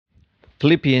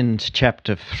Philippians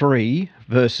chapter 3,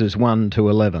 verses 1 to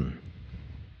 11.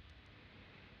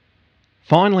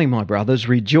 Finally, my brothers,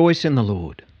 rejoice in the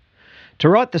Lord. To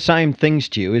write the same things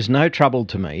to you is no trouble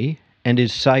to me and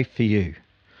is safe for you.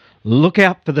 Look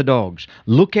out for the dogs.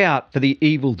 Look out for the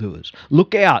evildoers.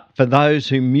 Look out for those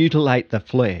who mutilate the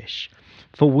flesh.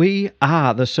 For we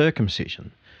are the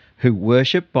circumcision, who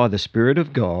worship by the Spirit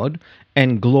of God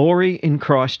and glory in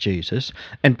Christ Jesus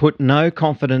and put no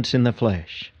confidence in the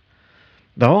flesh.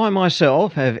 Though I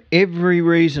myself have every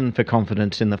reason for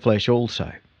confidence in the flesh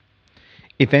also.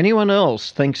 If anyone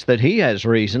else thinks that he has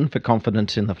reason for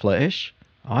confidence in the flesh,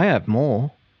 I have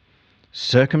more.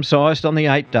 Circumcised on the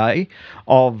 8th day,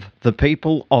 of the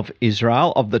people of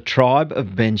Israel, of the tribe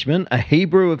of Benjamin, a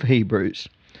Hebrew of Hebrews.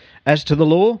 As to the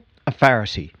law, a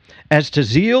Pharisee. As to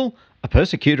zeal, a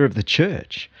persecutor of the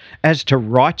church. As to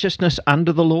righteousness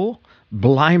under the law,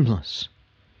 blameless.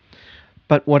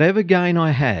 But whatever gain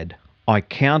I had, I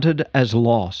counted as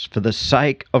loss for the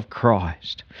sake of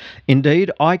Christ.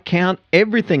 Indeed, I count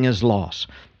everything as loss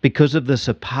because of the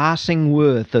surpassing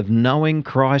worth of knowing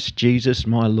Christ Jesus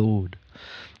my Lord.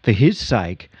 For his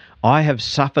sake, I have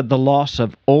suffered the loss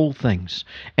of all things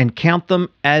and count them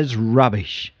as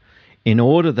rubbish, in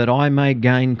order that I may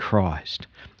gain Christ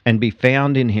and be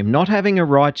found in him, not having a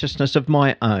righteousness of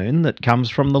my own that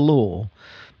comes from the law,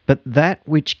 but that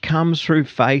which comes through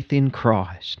faith in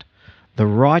Christ, the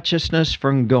righteousness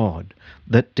from God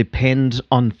that depends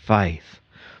on faith,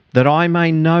 that I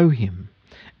may know him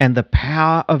and the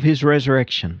power of his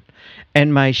resurrection,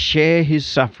 and may share his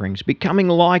sufferings, becoming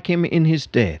like him in his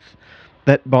death,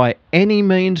 that by any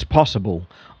means possible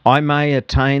I may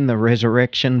attain the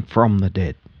resurrection from the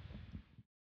dead.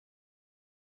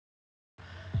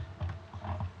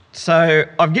 So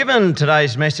I've given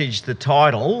today's message the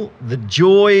title, The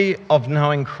Joy of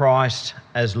Knowing Christ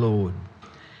as Lord.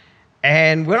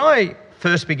 And when I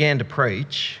first began to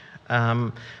preach,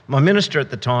 my minister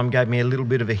at the time gave me a little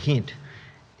bit of a hint.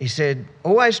 He said,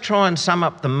 always try and sum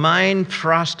up the main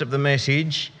thrust of the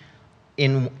message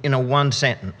in a one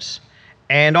sentence.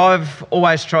 And I've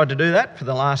always tried to do that for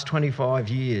the last 25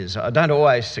 years. I don't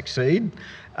always succeed,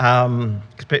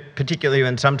 particularly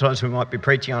when sometimes we might be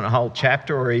preaching on a whole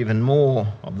chapter or even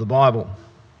more of the Bible.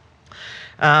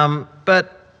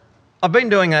 But I've been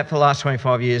doing that for the last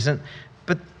 25 years.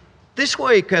 But this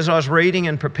week, as I was reading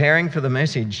and preparing for the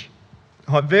message,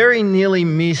 I very nearly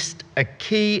missed a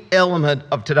key element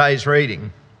of today's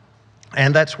reading.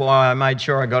 And that's why I made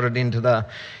sure I got it into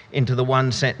the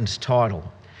one-sentence title.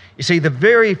 You see, the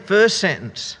very first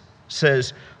sentence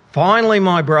says, "Finally,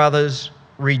 my brothers,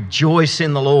 rejoice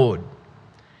in the Lord."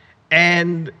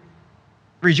 And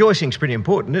rejoicing's pretty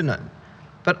important, isn't it?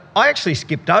 But I actually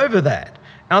skipped over that.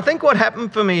 And I think what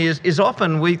happened for me is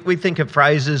often we think of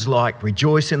phrases like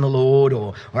rejoice in the Lord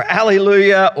or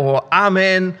hallelujah or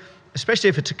amen, especially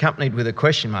if it's accompanied with a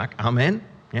question mark. Amen?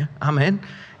 Yeah, amen.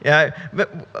 Yeah,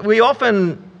 but we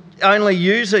often only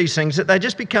use these things that they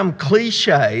just become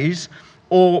cliches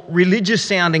or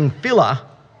religious-sounding filler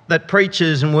that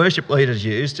preachers and worship leaders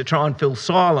use to try and fill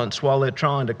silence while they're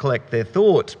trying to collect their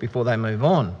thoughts before they move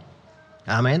on.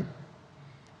 Amen?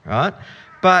 Right?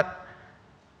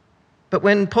 But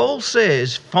when Paul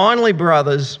says, finally,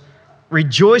 brothers,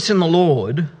 rejoice in the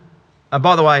Lord, and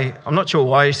by the way, I'm not sure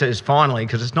why he says finally,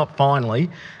 because it's not finally.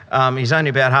 He's only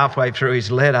about halfway through his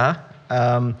letter,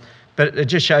 but it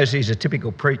just shows he's a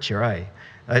typical preacher, eh?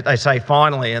 They say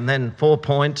finally, and then 4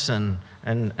 points, and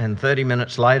 30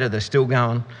 minutes later they're still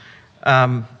going.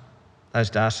 Those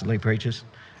dastardly preachers.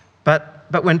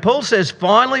 But when Paul says,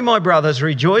 finally, my brothers,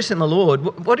 rejoice in the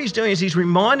Lord, what he's doing is he's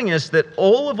reminding us that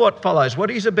all of what follows, what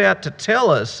he's about to tell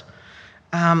us,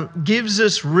 gives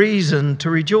us reason to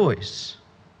rejoice.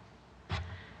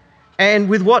 And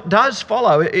with what does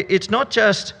follow, it's not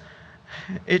just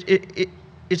a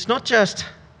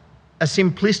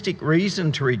simplistic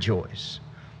reason to rejoice.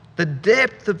 The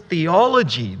depth of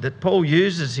theology that Paul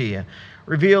uses here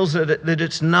reveals that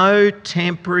it's no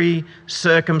temporary,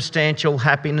 circumstantial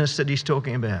happiness that he's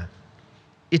talking about.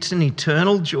 It's an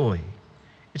eternal joy.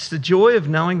 It's the joy of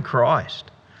knowing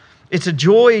Christ. It's a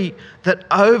joy that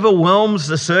overwhelms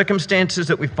the circumstances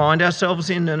that we find ourselves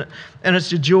in, and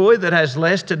it's a joy that has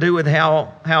less to do with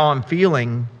how I'm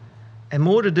feeling and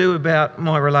more to do about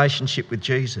my relationship with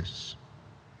Jesus.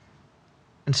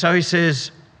 And so he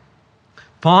says,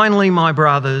 finally, my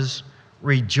brothers,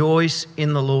 rejoice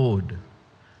in the Lord.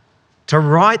 To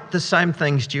write the same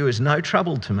things to you is no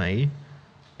trouble to me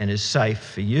and is safe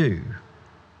for you.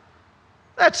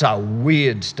 That's a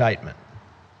weird statement.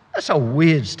 That's a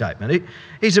weird statement.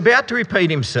 He's about to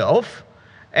repeat himself,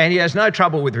 and he has no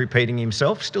trouble with repeating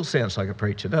himself. Still sounds like a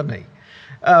preacher, doesn't he?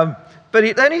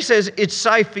 Then he says, it's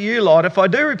safe for you, Lot, if I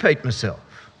do repeat myself.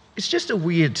 It's just a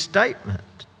weird statement.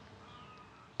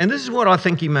 And this is what I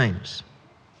think he means.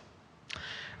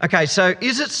 Okay, so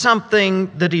is it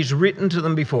something that he's written to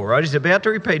them before, right? He's about to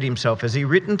repeat himself. Has he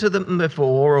written to them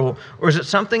before, or is it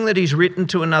something that he's written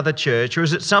to another church, or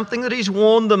is it something that he's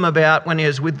warned them about when he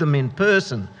was with them in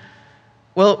person?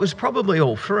 Well, it was probably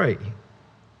all three.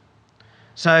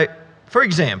 So, for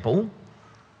example,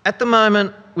 at the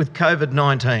moment with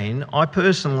COVID-19, I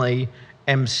personally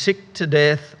am sick to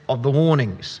death of the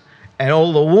warnings and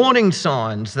all the warning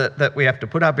signs that we have to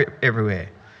put up everywhere.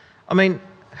 I mean,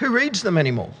 who reads them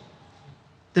anymore?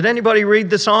 Did anybody read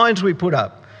the signs we put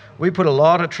up? We put a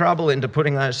lot of trouble into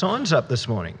putting those signs up this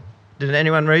morning. Did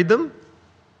anyone read them?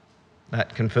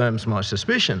 That confirms my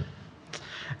suspicion.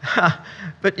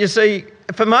 But you see,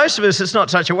 for most of us, it's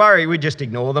not such a worry. We just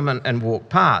ignore them and walk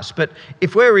past. But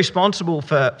if we're responsible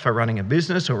for running a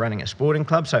business or running a sporting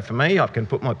club, so for me, I can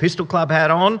put my Pistol Club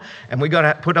hat on, and we've got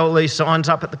to put all these signs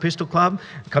up at the Pistol Club.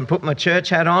 I can put my church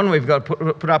hat on. We've got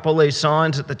to put up all these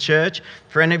signs at the church.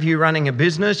 For any of you running a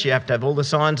business, you have to have all the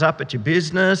signs up at your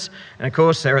business. And of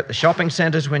course, they're at the shopping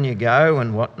centres when you go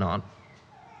and whatnot.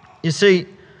 You see,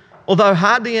 although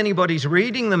hardly anybody's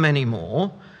reading them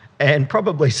anymore, and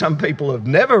probably some people have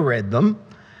never read them,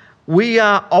 we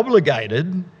are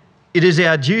obligated, it is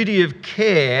our duty of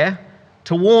care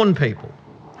to warn people.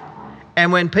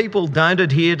 And when people don't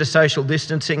adhere to social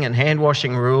distancing and hand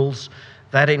washing rules,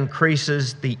 that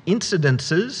increases the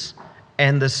incidences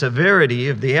and the severity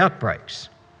of the outbreaks.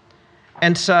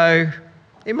 And so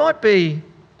it might be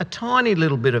a tiny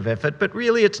little bit of effort, but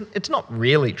really it's not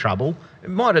really trouble. It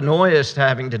might annoy us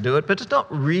having to do it, but it's not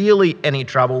really any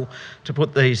trouble to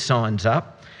put these signs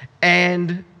up.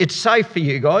 And it's safe for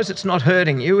you guys. It's not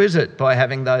hurting you, is it, by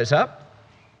having those up?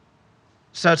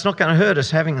 So it's not going to hurt us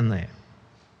having them there.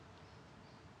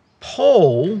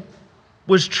 Paul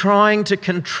was trying to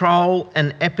control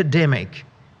an epidemic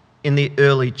in the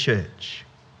early church.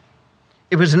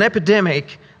 It was an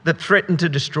epidemic that threatened to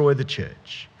destroy the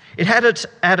church. It had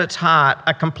at its heart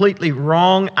a completely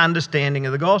wrong understanding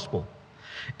of the gospel.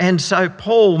 And so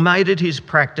Paul made it his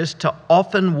practice to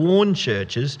often warn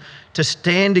churches to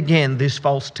stand against this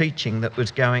false teaching that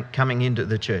was coming into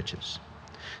the churches.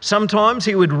 Sometimes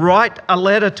he would write a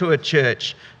letter to a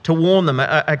church to warn them.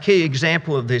 A key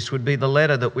example of this would be the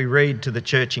letter that we read to the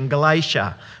church in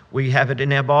Galatia. We have it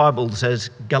in our Bibles as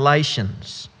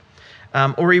Galatians.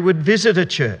 Or he would visit a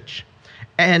church.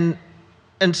 And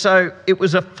so it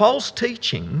was a false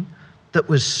teaching that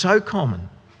was so common,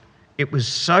 it was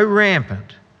so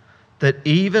rampant, that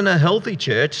even a healthy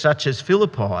church such as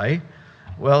Philippi,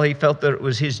 well, he felt that it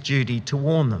was his duty to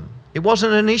warn them. It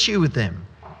wasn't an issue with them,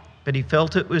 but he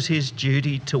felt it was his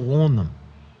duty to warn them.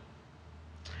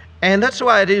 And that's the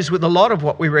way it is with a lot of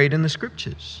what we read in the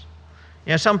Scriptures.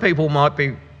 You know, some people might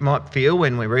feel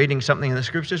when we're reading something in the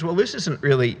Scriptures, well, this isn't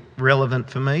really relevant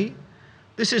for me.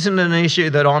 This isn't an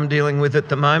issue that I'm dealing with at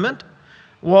the moment.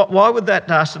 Why would that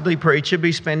dastardly preacher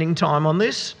be spending time on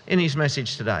this in his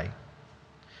message today?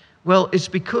 Well, it's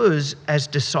because as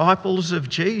disciples of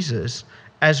Jesus,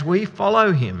 as we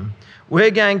follow him,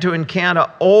 we're going to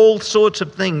encounter all sorts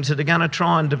of things that are going to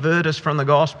try and divert us from the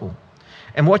gospel.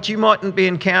 And what you mightn't be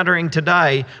encountering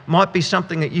today might be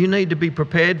something that you need to be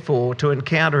prepared for to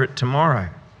encounter it tomorrow.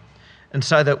 And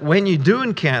so that when you do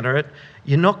encounter it,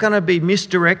 you're not going to be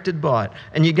misdirected by it.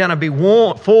 And you're going to be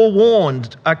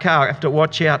forewarned, okay, I have to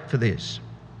watch out for this.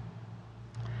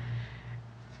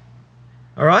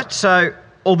 All right, so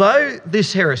although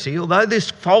this heresy, although this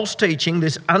false teaching,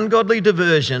 this ungodly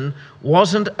diversion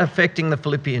wasn't affecting the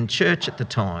Philippian church at the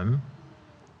time,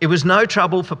 it was no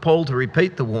trouble for Paul to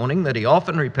repeat the warning that he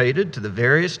often repeated to the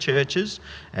various churches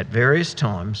at various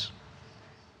times,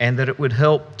 and that it would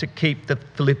help to keep the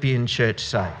Philippian church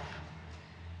safe.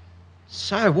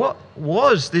 So what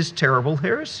was this terrible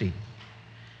heresy?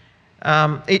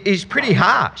 He's pretty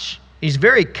harsh. He's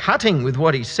very cutting with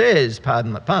what he says,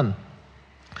 pardon the pun.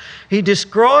 He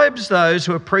describes those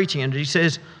who are preaching and he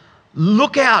says,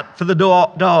 look out for the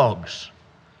dogs.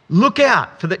 Look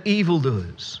out for the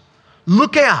evildoers.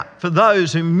 Look out for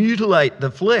those who mutilate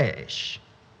the flesh.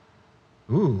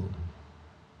 Ooh,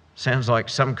 sounds like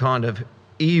some kind of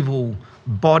evil,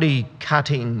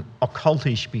 body-cutting,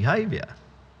 occultish behaviour.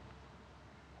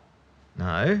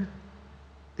 No,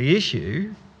 the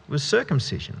issue was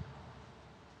circumcision.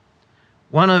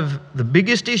 One of the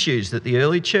biggest issues that the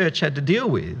early church had to deal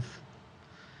with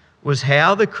was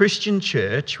how the Christian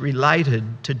church related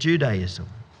to Judaism.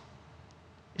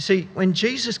 You see, when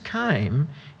Jesus came,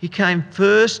 he came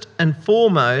first and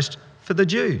foremost for the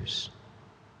Jews.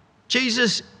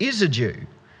 Jesus is a Jew.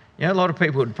 You know, a lot of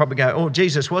people would probably go, oh,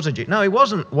 Jesus was a Jew. No, he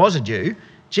was a Jew.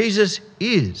 Jesus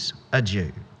is a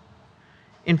Jew.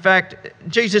 In fact,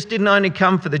 Jesus didn't only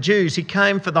come for the Jews, he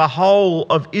came for the whole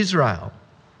of Israel.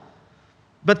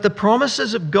 But the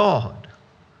promises of God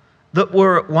that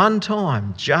were at one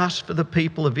time just for the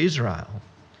people of Israel,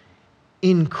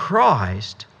 in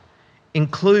Christ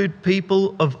include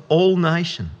people of all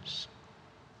nations.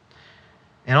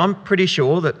 And I'm pretty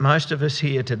sure that most of us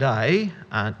here today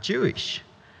aren't Jewish.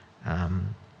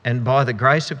 And by the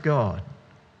grace of God,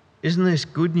 isn't this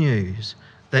good news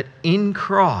that in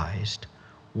Christ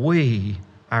we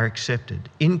are accepted?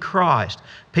 In Christ,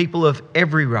 people of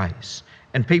every race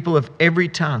and people of every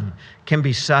tongue can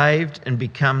be saved and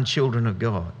become children of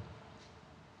God.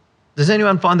 Does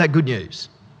anyone find that good news?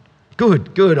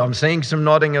 Good, good. I'm seeing some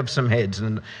nodding of some heads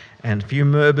and a few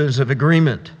murmurs of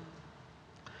agreement.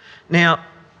 Now,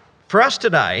 for us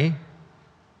today,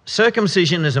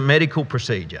 circumcision is a medical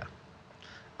procedure.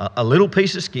 A little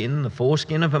piece of skin, the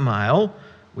foreskin of a male,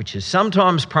 which is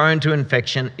sometimes prone to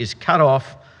infection, is cut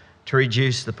off to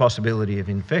reduce the possibility of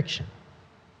infection.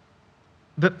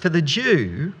 But for the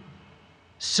Jew,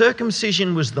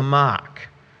 circumcision was the mark.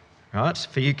 Right?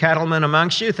 So for you cattlemen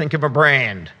amongst you, think of a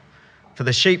brand. For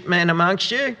the sheepmen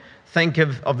amongst you, think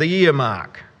of the ear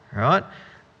mark. Right?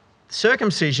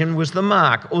 Circumcision was the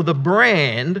mark or the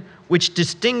brand which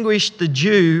distinguished the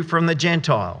Jew from the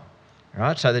Gentile.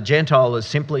 Right? So the Gentile is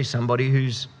simply somebody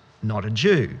who's not a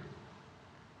Jew.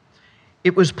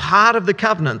 It was part of the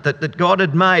covenant that God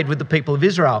had made with the people of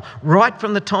Israel. Right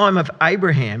from the time of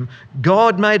Abraham,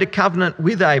 God made a covenant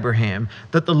with Abraham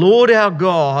that the Lord our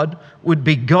God would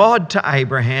be God to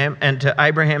Abraham and to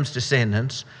Abraham's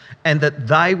descendants, and that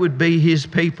they would be his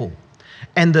people.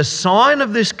 And the sign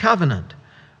of this covenant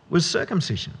was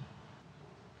circumcision.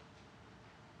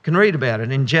 You can read about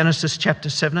it in Genesis chapter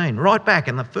 17, right back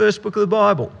in the first book of the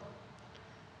Bible.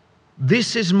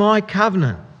 This is my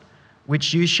covenant,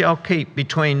 which you shall keep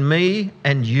between me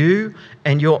and you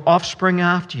and your offspring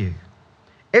after you.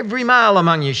 Every male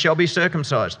among you shall be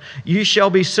circumcised. You shall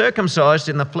be circumcised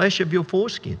in the flesh of your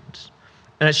foreskins,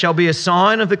 and it shall be a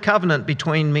sign of the covenant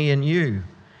between me and you.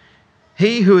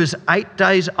 He who is 8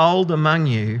 days old among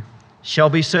you shall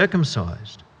be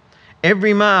circumcised.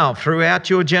 Every male throughout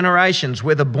your generations,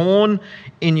 whether born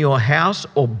in your house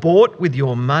or bought with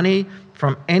your money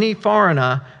from any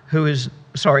foreigner who is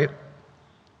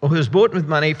bought with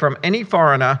money from any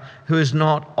foreigner who is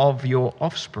not of your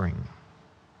offspring.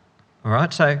 All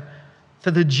right, so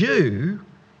for the Jew,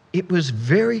 it was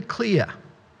very clear.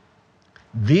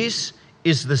 This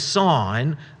is the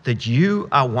sign that you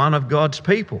are one of God's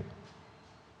people.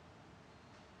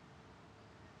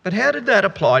 But how did that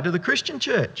apply to the Christian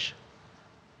church?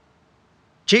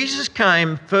 Jesus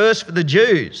came first for the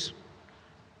Jews.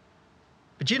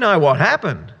 But you know what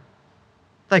happened?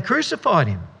 They crucified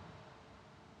him.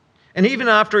 And even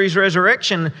after his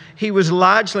resurrection, he was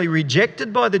largely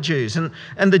rejected by the Jews. And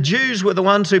the Jews were the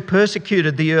ones who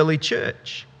persecuted the early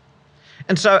church.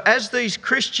 And so as these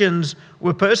Christians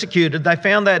were persecuted, they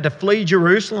found they had to flee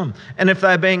Jerusalem. And if they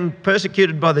were being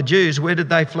persecuted by the Jews, where did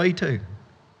they flee to?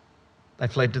 They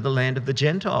fled to the land of the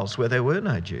Gentiles, where there were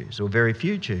no Jews, or very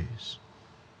few Jews.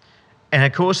 And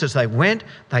of course, as they went,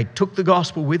 they took the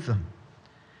gospel with them.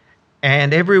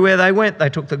 And everywhere they went, they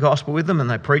took the gospel with them and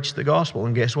they preached the gospel.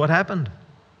 And guess what happened?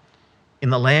 In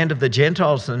the land of the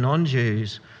Gentiles, the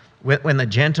non-Jews, when the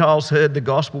Gentiles heard the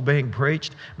gospel being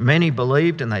preached, many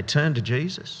believed and they turned to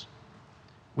Jesus,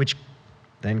 which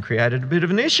then created a bit of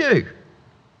an issue.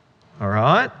 All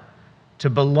right? To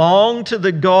belong to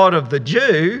the God of the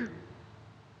Jew,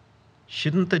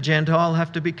 shouldn't the Gentile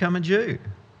have to become a Jew?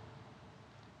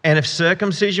 And if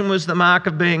circumcision was the mark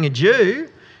of being a Jew,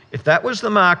 if that was the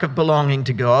mark of belonging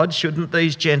to God, shouldn't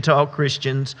these Gentile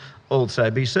Christians also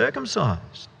be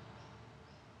circumcised?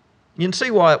 You can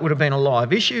see why it would have been a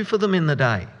live issue for them in the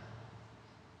day.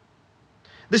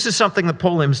 This is something that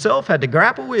Paul himself had to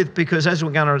grapple with because, as we're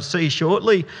going to see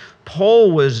shortly,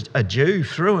 Paul was a Jew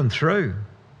through and through.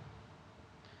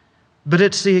 But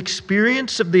it's the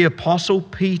experience of the Apostle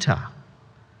Peter,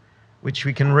 which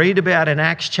we can read about in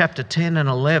Acts chapter 10 and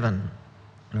 11.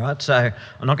 Right, so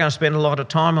I'm not going to spend a lot of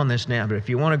time on this now, but if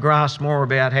you want to grasp more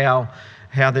about how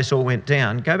this all went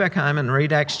down, go back home and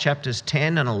read Acts chapters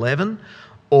 10 and 11,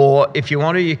 or if you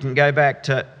want to, you can go back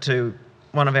to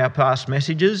one of our past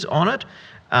messages on it.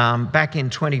 Back in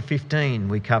 2015,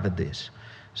 we covered this.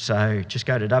 So just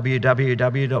go to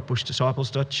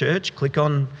www.bushdisciples.church, click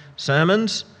on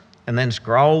sermons, and then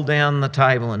scroll down the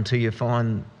table until you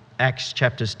find Acts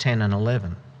chapters 10 and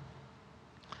 11.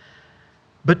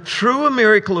 But through a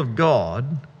miracle of God,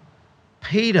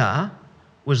 Peter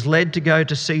was led to go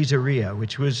to Caesarea,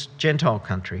 which was Gentile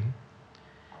country,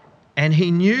 and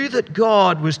he knew that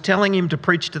God was telling him to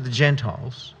preach to the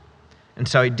Gentiles, and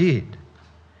so he did.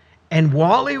 And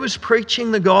while he was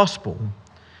preaching the gospel,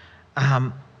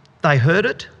 they heard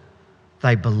it,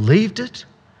 they believed it,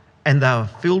 and they were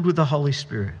filled with the Holy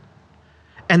Spirit.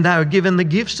 And they were given the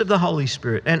gifts of the Holy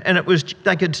Spirit. And it was,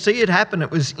 they could see it happen. It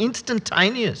was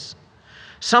instantaneous.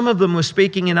 Some of them were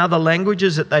speaking in other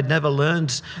languages that they'd never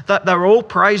learned. They were all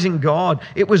praising God.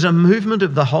 It was a movement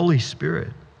of the Holy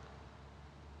Spirit.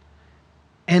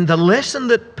 And the lesson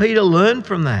that Peter learned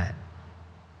from that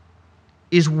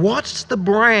is, what's the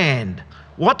brand?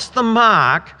 What's the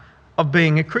mark of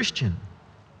being a Christian?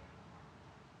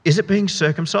 Is it being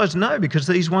circumcised? No, because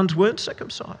these ones weren't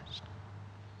circumcised.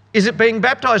 Is it being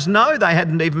baptized? No, they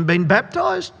hadn't even been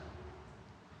baptized.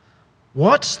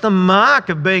 What's the mark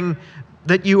of being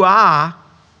that you are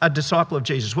a disciple of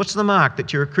Jesus? What's the mark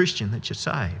that you're a Christian, that you're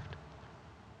saved?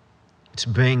 It's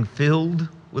being filled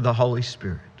with the Holy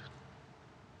Spirit.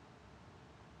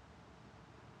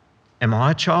 Am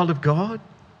I a child of God?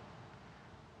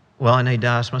 Well, I need to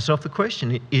ask myself the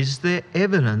question, is there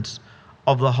evidence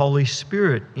of the Holy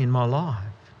Spirit in my life?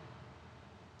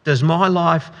 Does my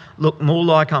life look more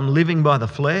like I'm living by the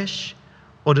flesh,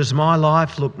 or does my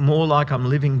life look more like I'm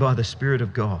living by the Spirit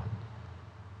of God?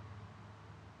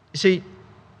 You see,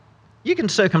 you can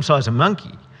circumcise a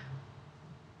monkey.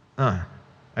 Oh,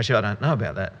 actually, I don't know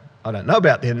about that. I don't know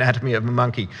about the anatomy of a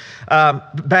monkey.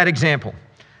 Bad example.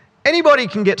 Anybody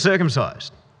can get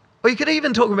circumcised. Or you could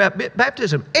even talk about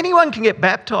baptism. Anyone can get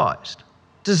baptized.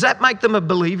 Does that make them a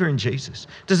believer in Jesus?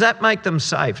 Does that make them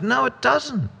saved? No, it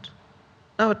doesn't.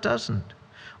 No, it doesn't.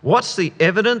 What's the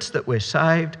evidence that we're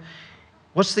saved?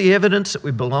 What's the evidence that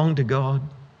we belong to God?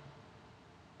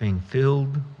 Being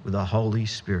filled with the Holy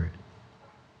Spirit.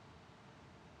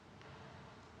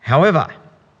 However,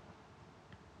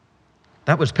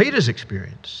 that was Peter's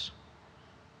experience.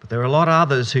 But there are a lot of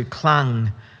others who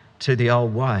clung to the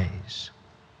old ways.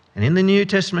 And in the New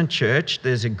Testament church,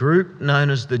 there's a group known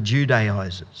as the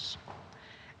Judaizers.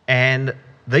 And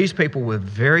these people were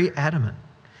very adamant.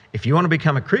 If you want to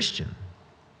become a Christian,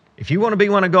 if you want to be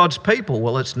one of God's people,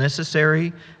 well, it's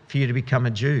necessary for you to become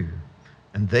a Jew.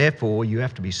 And therefore, you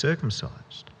have to be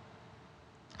circumcised.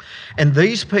 And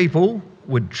these people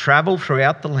would travel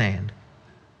throughout the land.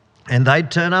 And they'd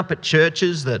turn up at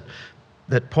churches that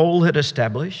Paul had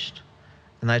established.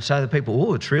 And they'd say to the people,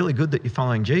 oh, it's really good that you're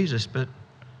following Jesus, but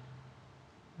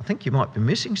I think you might be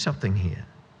missing something here.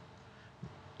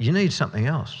 You need something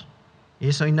else.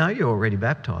 Yes, I know you're already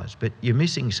baptized, but you're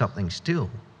missing something still.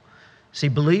 See,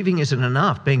 believing isn't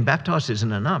enough. Being baptized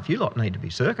isn't enough. You lot need to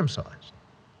be circumcised.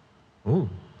 Oh,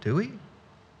 do we?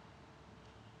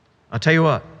 I'll tell you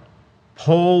what,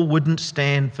 Paul wouldn't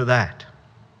stand for that.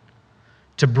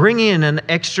 To bring in an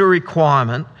extra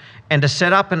requirement and to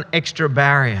set up an extra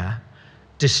barrier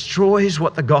destroys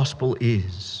what the gospel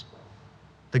is.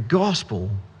 The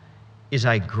gospel is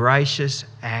a gracious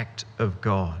act of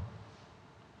God.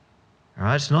 All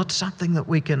right? It's not something that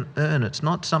we can earn. It's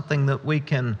not something that we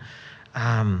can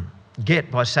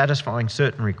get by satisfying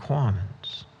certain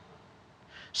requirements.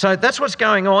 So that's what's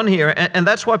going on here, and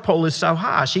that's why Paul is so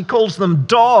harsh. He calls them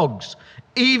dogs,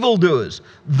 evildoers,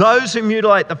 those who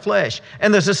mutilate the flesh.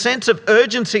 And there's a sense of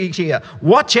urgency here.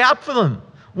 Watch out for them.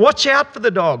 Watch out for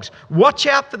the dogs. Watch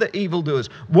out for the evildoers.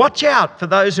 Watch out for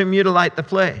those who mutilate the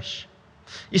flesh.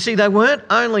 You see, they weren't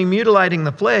only mutilating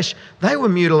the flesh, they were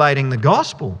mutilating the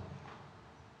gospel.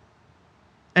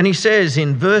 And he says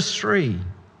in verse 3,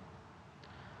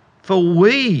 for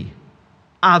we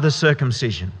are the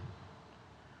circumcision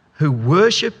who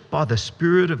worship by the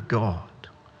Spirit of God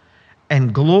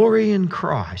and glory in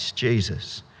Christ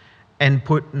Jesus and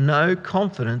put no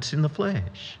confidence in the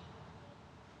flesh.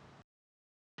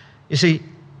 You see,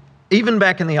 even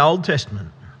back in the Old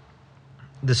Testament,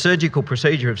 the surgical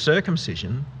procedure of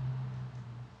circumcision,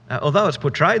 although it's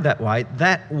portrayed that way,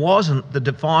 that wasn't the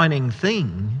defining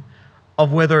thing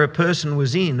of whether a person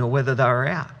was in or whether they were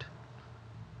out.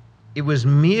 It was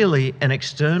merely an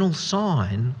external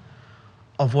sign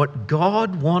of what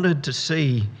God wanted to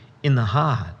see in the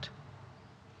heart.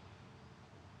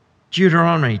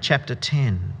 Deuteronomy chapter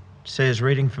 10 says,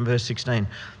 reading from verse 16,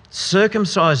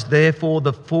 circumcise therefore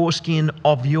the foreskin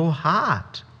of your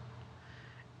heart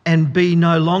and be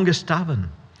no longer stubborn.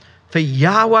 For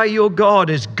Yahweh your God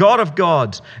is God of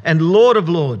gods and Lord of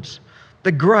lords,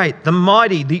 the great, the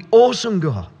mighty, the awesome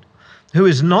God, who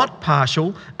is not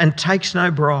partial and takes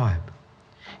no bribe.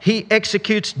 He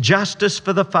executes justice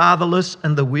for the fatherless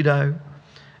and the widow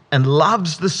and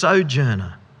loves the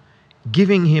sojourner,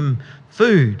 giving him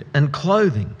food and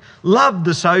clothing. Love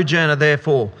the sojourner,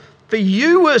 therefore, for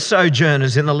you were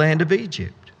sojourners in the land of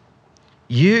Egypt.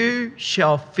 You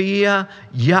shall fear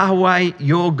Yahweh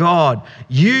your God.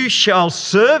 You shall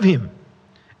serve him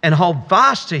and hold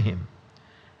fast to him,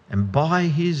 and by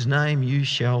his name you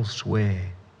shall swear.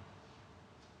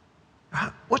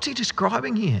 What's he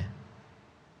describing here?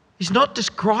 He's not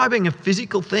describing a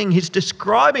physical thing. He's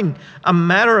describing a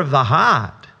matter of the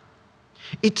heart.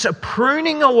 It's a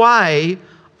pruning away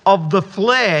of the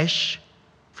flesh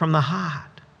from the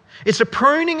heart. It's a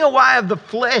pruning away of the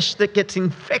flesh that gets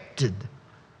infected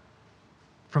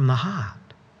from the heart.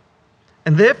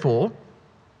 And therefore,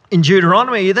 in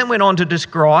Deuteronomy, he then went on to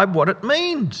describe what it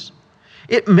means.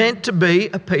 It meant to be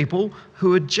a people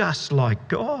who are just like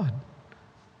God,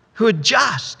 who are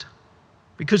just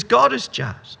because God is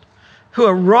just, who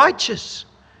are righteous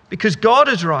because God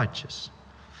is righteous.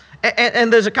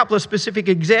 And there's a couple of specific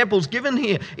examples given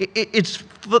here. It's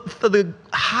for the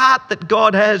heart that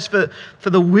God has for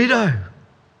the widow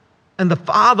and the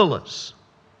fatherless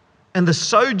and the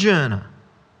sojourner.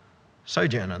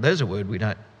 Sojourner, there's a word we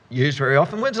don't use very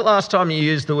often. When's the last time you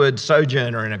used the word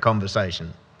sojourner in a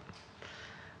conversation?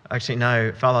 I actually know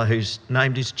a fellow who's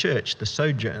named his church the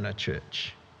Sojourner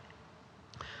Church.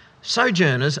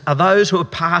 Sojourners are those who are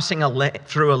passing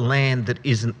through a land that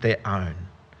isn't their own,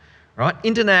 right?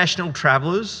 International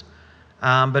travellers,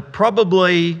 but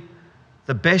probably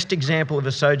the best example of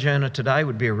a sojourner today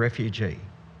would be a refugee.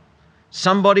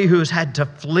 Somebody who has had to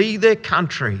flee their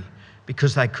country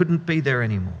because they couldn't be there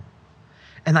anymore.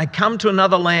 And they come to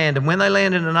another land, and when they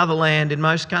land in another land, in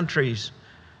most countries,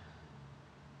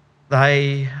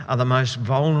 they are the most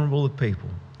vulnerable of people.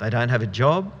 They don't have a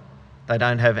job, they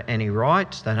don't have any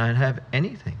rights, they don't have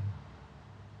anything.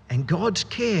 And God's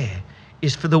care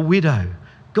is for the widow.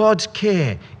 God's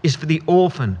care is for the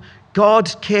orphan.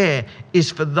 God's care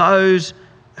is for those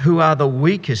who are the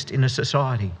weakest in a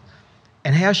society.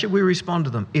 And how should we respond to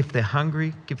them? If they're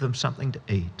hungry, give them something to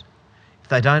eat. If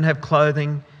they don't have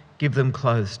clothing, give them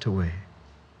clothes to wear.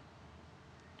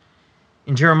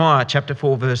 In Jeremiah chapter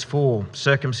 4, verse 4,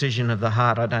 circumcision of the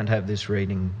heart. I don't have this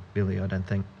reading, Billy, I don't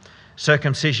think.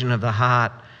 Circumcision of the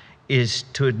heart is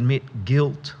to admit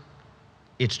guilt,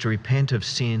 it's to repent of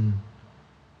sin,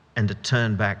 and to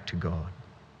turn back to God.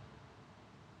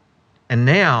 And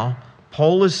now,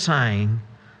 Paul is saying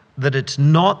that it's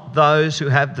not those who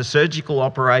have the surgical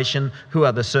operation who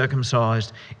are the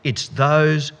circumcised, it's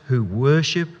those who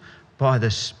worship by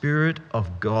the Spirit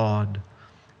of God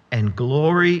and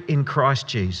glory in Christ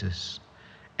Jesus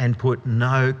and put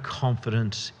no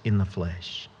confidence in the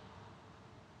flesh.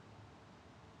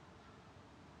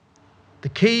 The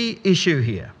key issue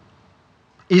here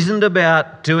isn't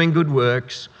about doing good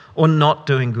works or not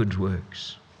doing good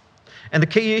works. And the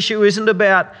key issue isn't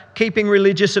about keeping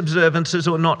religious observances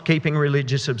or not keeping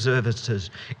religious observances.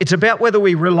 It's about whether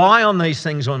we rely on these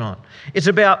things or not. It's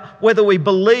about whether we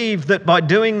believe that by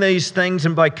doing these things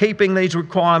and by keeping these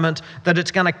requirements that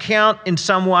it's going to count in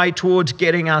some way towards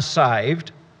getting us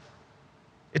saved.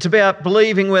 It's about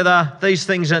believing whether these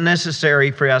things are necessary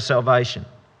for our salvation.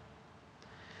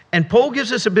 And Paul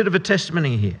gives us a bit of a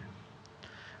testimony here.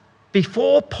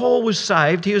 Before Paul was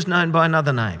saved, he was known by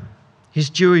another name. His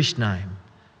Jewish name,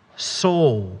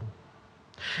 Saul.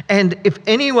 And if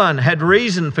anyone had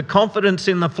reason for confidence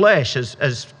in the flesh,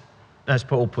 as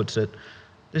Paul puts it,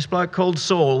 this bloke called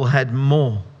Saul had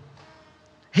more.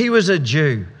 He was a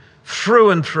Jew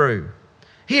through and through.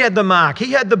 He had the mark,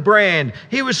 he had the brand,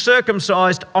 he was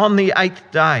circumcised on the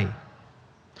 8th day.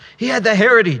 He had the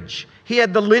heritage, he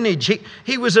had the lineage,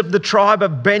 he was of the tribe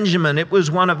of Benjamin. It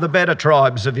was one of the better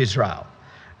tribes of Israel.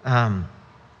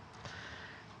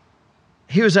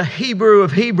 He was a Hebrew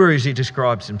of Hebrews, he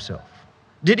describes himself.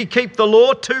 Did he keep the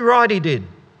law? Too right he did.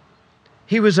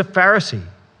 He was a Pharisee.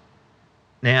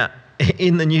 Now,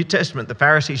 in the New Testament, the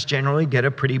Pharisees generally get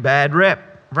a pretty bad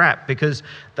rap because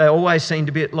they always seem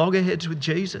to be at loggerheads with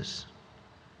Jesus.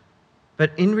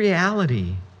 But in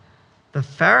reality, the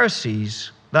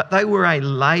Pharisees, they were a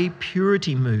lay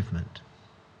purity movement.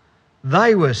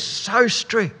 They were so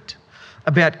strict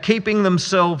about keeping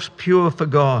themselves pure for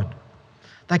God.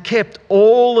 They kept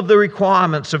all of the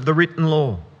requirements of the written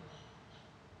law.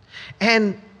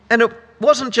 And it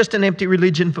wasn't just an empty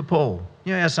religion for Paul.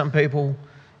 You know how some people,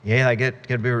 they get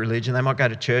a bit of religion. They might go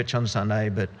to church on Sunday,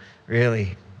 but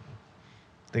really,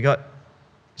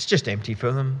 it's just empty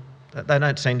for them. They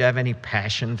don't seem to have any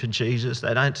passion for Jesus.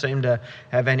 They don't seem to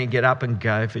have any get up and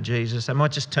go for Jesus. They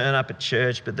might just turn up at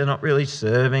church, but they're not really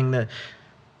serving. That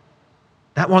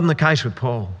wasn't the case with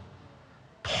Paul.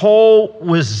 Paul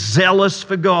was zealous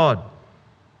for God.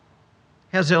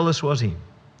 How zealous was he?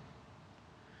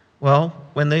 Well,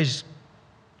 when these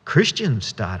Christians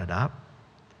started up,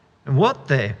 and what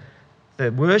they're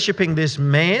worshipping this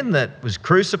man that was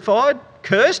crucified,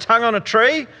 cursed, hung on a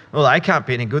tree. Well, they can't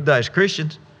be any good, those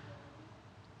Christians.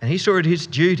 And he saw it his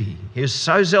duty. He was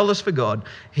so zealous for God,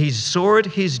 he saw it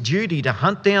his duty to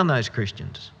hunt down those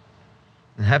Christians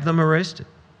and have them arrested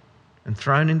and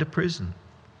thrown into prison.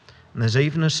 And there's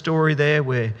even a story there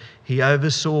where he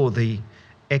oversaw the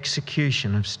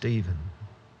execution of Stephen.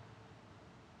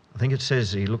 I think it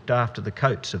says he looked after the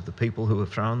coats of the people who were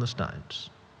throwing the stones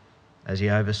as he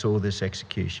oversaw this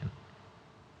execution.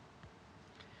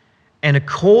 And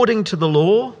according to the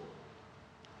law,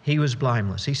 he was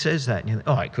blameless. He says that. And you think,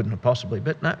 oh, he couldn't have possibly.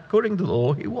 But no, according to the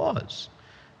law, he was.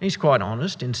 He's quite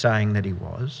honest in saying that he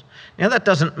was. Now, that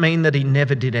doesn't mean that he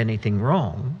never did anything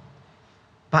wrong.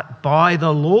 But by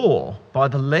the law, by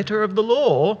the letter of the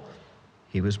law,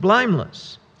 he was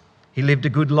blameless. He lived a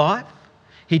good life.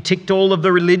 He ticked all of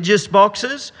the religious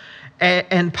boxes.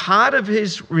 And part of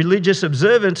his religious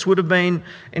observance would have been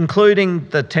including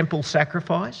the temple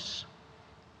sacrifice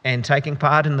and taking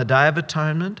part in the Day of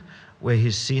Atonement, where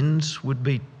his sins would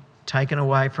be taken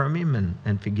away from him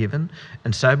and forgiven.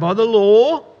 And so by the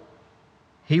law,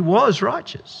 he was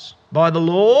righteous. By the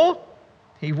law,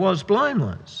 he was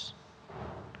blameless.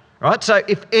 Right? So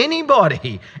if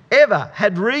anybody ever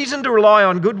had reason to rely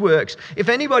on good works, if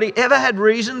anybody ever had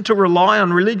reason to rely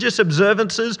on religious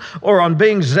observances or on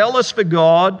being zealous for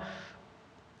God,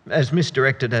 as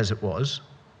misdirected as it was,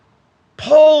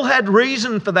 Paul had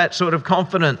reason for that sort of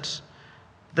confidence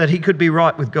that he could be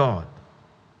right with God.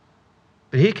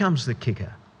 But here comes the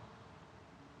kicker.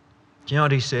 Do you know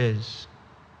what he says?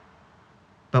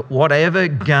 But whatever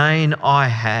gain I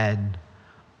had,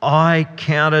 I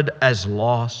counted as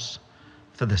loss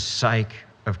for the sake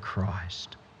of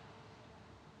Christ.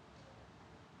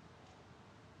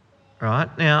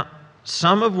 Right? Now,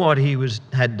 some of what he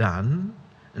had done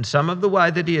and some of the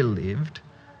way that he had lived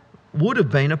would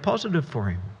have been a positive for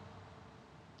him.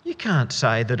 You can't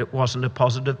say that it wasn't a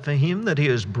positive for him, that he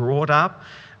was brought up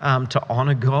to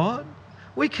honour God.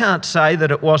 We can't say that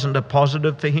it wasn't a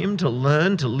positive for him to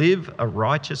learn to live a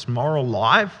righteous, moral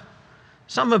life.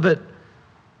 Some of it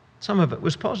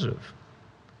was positive.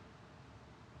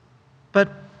 But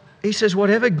he says,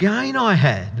 whatever gain I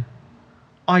had,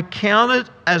 I counted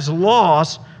as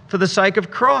loss for the sake of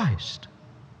Christ.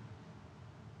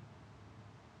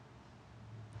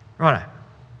 Righto.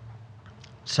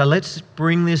 So let's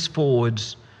bring this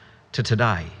forwards to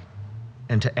today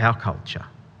and to our culture.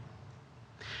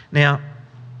 Now,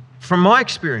 from my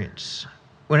experience,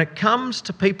 when it comes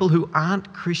to people who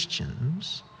aren't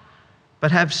Christians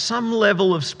but have some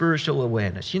level of spiritual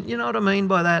awareness, you know what I mean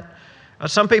by that?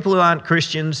 Some people who aren't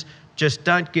Christians just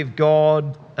don't give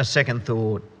God a second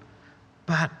thought.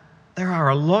 But there are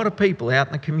a lot of people out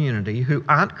in the community who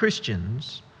aren't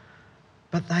Christians,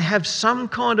 but they have some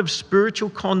kind of spiritual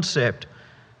concept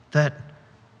that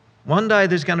one day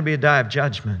there's going to be a day of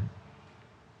judgment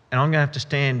and I'm going to have to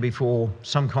stand before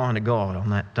some kind of God on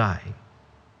that day.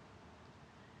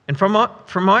 And from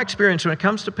my experience, when it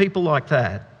comes to people like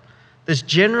that, there's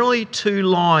generally two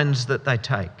lines that they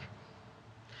take.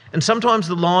 And sometimes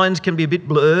the lines can be a bit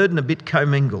blurred and a bit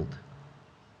commingled.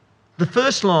 The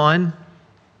first line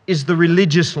is the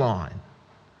religious line,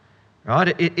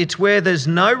 right? It's where there's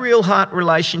no real heart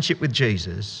relationship with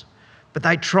Jesus, but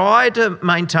they try to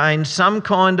maintain some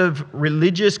kind of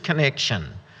religious connection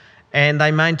and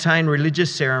they maintain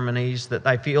religious ceremonies that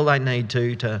they feel they need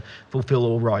to fulfill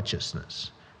all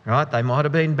righteousness, right? They might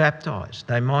have been baptised.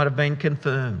 They might have been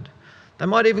confirmed. They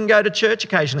might even go to church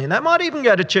occasionally. And they might even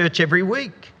go to church every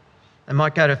week. They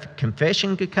might go to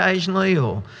confession occasionally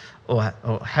or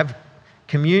have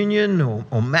communion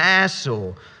or mass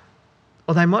or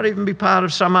they might even be part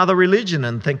of some other religion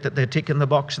and think that they're ticking the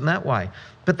box in that way.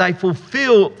 But they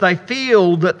feel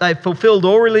that they've fulfilled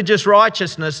all religious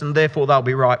righteousness and therefore they'll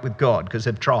be right with God because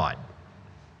they've tried.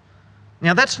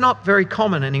 Now, that's not very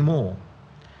common anymore.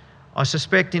 I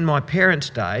suspect in my parents'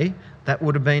 day that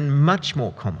would have been much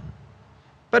more common.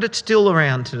 But it's still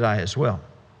around today as well.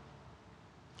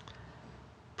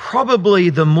 Probably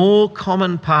the more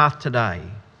common path today,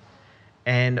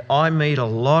 and I meet a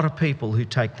lot of people who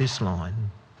take this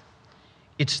line,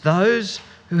 it's those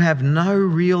who have no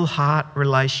real heart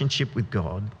relationship with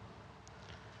God,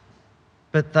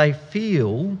 but they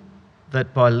feel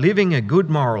that by living a good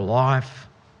moral life,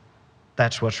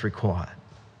 that's what's required.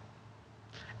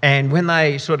 And when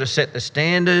they sort of set the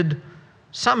standard,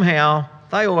 somehow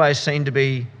they always seem to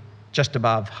be just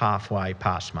above halfway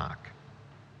pass mark.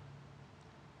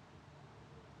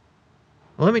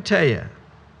 Well, let me tell you,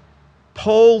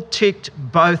 Paul ticked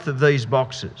both of these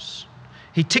boxes.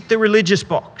 He ticked the religious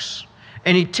box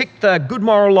and he ticked the good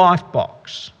moral life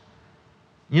box.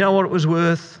 You know what it was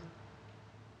worth?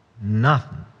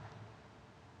 Nothing.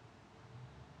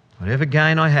 Whatever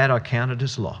gain I had, I counted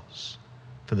as loss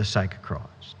for the sake of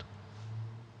Christ.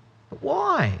 But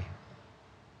why?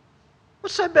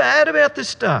 What's so bad about this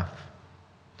stuff?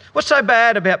 What's so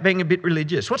bad about being a bit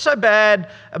religious? What's so bad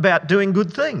about doing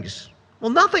good things?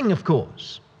 Well, nothing, of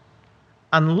course,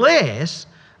 unless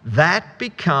that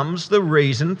becomes the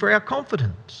reason for our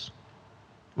confidence.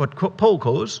 What Paul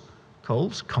calls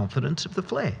confidence of the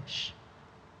flesh.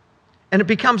 And it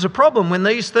becomes a problem when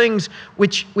these things,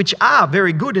 which are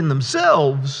very good in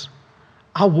themselves,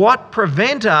 are what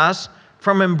prevent us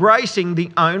from embracing the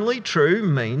only true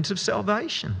means of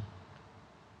salvation.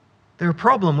 They're a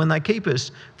problem when they keep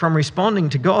us from responding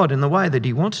to God in the way that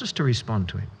He wants us to respond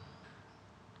to Him.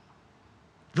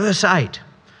 Verse 8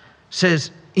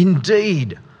 says,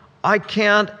 "Indeed, I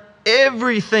count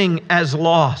everything as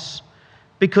loss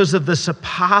because of the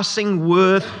surpassing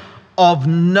worth of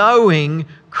knowing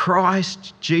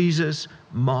Christ Jesus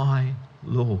my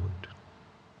Lord."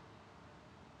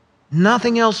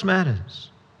 Nothing else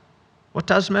matters. What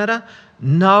does matter?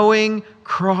 Knowing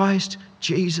Christ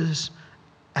Jesus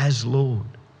as Lord.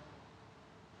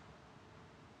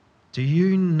 Do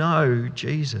you know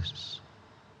Jesus?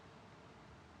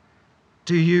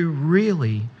 Do you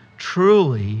really,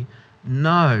 truly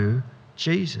know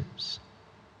Jesus?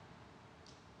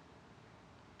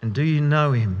 And do you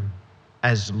know Him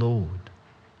as Lord?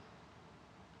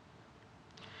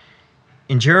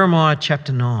 In Jeremiah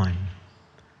chapter 9,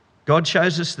 God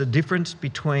shows us the difference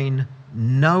between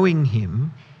knowing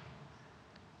Him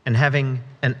and having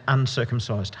an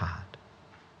uncircumcised heart.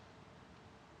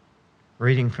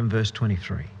 Reading from verse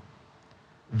 23.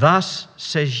 "Thus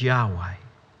says Yahweh,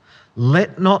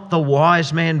 let not the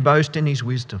wise man boast in his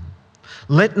wisdom.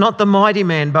 Let not the mighty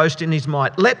man boast in his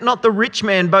might. Let not the rich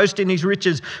man boast in his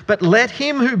riches. But let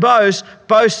him who boasts,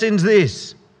 boast in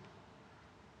this,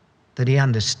 that he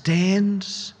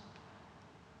understands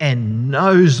and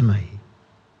knows me,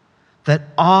 that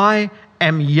I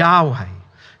am Yahweh,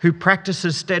 who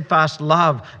practices steadfast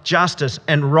love, justice,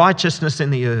 and righteousness in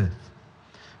the earth.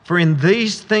 For in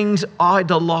these things I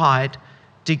delight,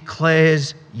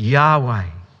 declares Yahweh.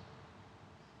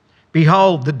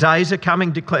 Behold, the days are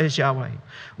coming, declares Yahweh,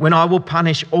 when I will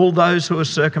punish all those who are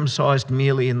circumcised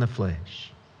merely in the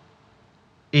flesh.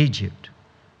 Egypt,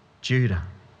 Judah,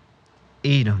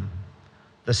 Edom,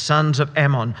 the sons of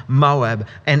Ammon, Moab,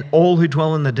 and all who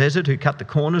dwell in the desert, who cut the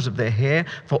corners of their hair,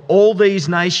 for all these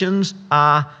nations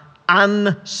are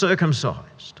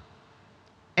uncircumcised.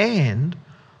 And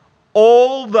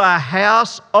all the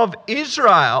house of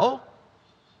Israel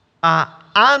are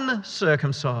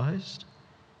uncircumcised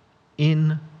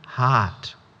in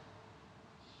heart."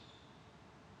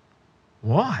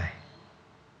 Why?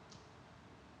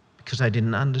 Because they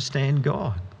didn't understand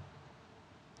God.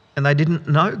 And they didn't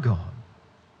know God.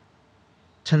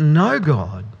 To know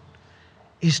God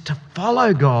is to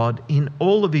follow God in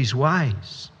all of His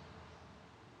ways.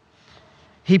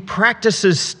 He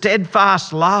practices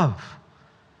steadfast love,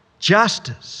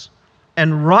 justice,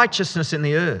 and righteousness in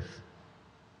the earth.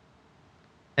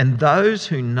 And those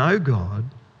who know God,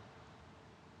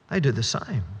 they do the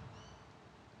same.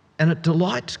 And it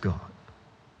delights God.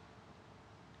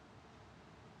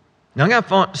 Now, I'm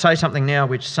going to say something now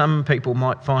which some people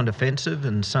might find offensive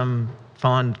and some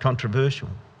find controversial.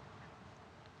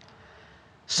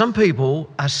 Some people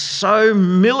are so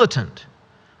militant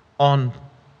on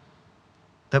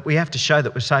that we have to show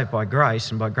that we're saved by grace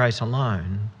and by grace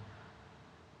alone,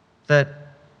 that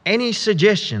any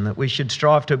suggestion that we should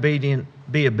strive to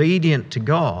be obedient to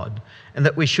God and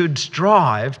that we should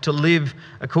strive to live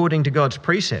according to God's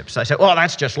precepts, they say, well,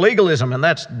 that's just legalism and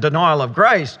that's denial of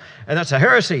grace and that's a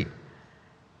heresy.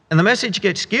 And the message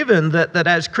gets given that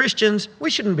as Christians, we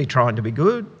shouldn't be trying to be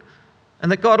good and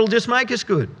that God will just make us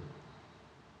good.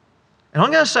 And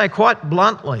I'm going to say quite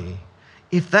bluntly,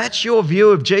 if that's your view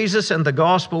of Jesus and the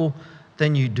gospel,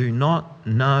 then you do not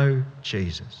know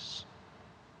Jesus.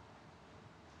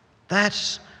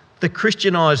 That's the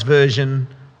Christianized version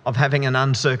of having an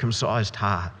uncircumcised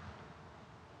heart.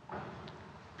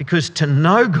 Because to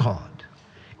know God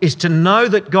is to know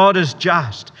that God is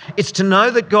just. It's to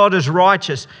know that God is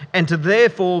righteous and to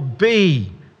therefore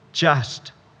be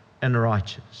just and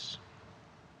righteous.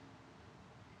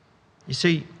 You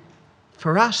see,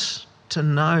 for us to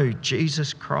know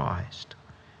Jesus Christ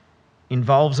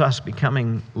involves us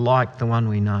becoming like the one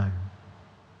we know.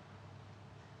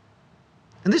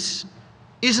 And this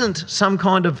isn't some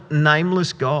kind of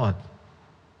nameless God.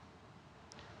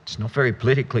 It's not very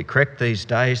politically correct these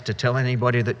days to tell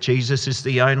anybody that Jesus is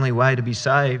the only way to be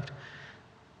saved.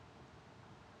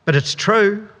 But it's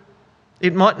true.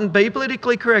 It mightn't be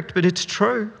politically correct, but it's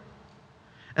true.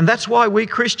 And that's why we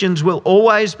Christians will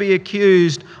always be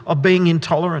accused of being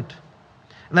intolerant.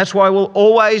 And that's why we'll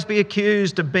always be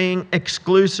accused of being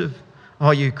exclusive.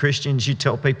 Oh, you Christians, you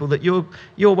tell people that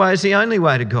your way is the only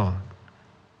way to God.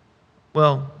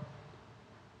 Well,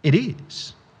 it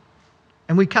is.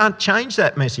 And we can't change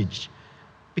that message,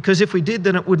 because if we did,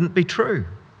 then it wouldn't be true.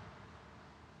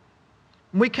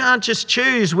 We can't just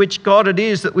choose which God it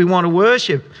is that we want to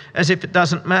worship as if it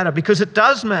doesn't matter, because it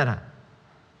does matter.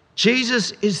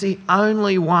 Jesus is the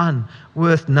only one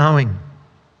worth knowing.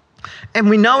 And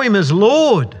we know him as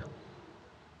Lord.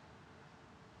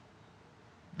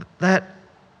 That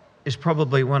is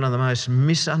probably one of the most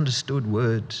misunderstood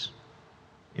words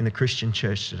in the Christian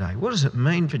church today. What does it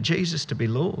mean for Jesus to be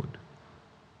Lord?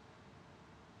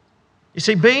 You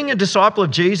see, being a disciple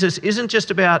of Jesus isn't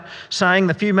just about saying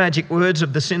the few magic words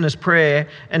of the sinner's prayer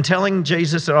and telling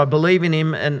Jesus that I believe in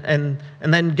him and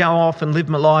then go off and live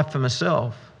my life for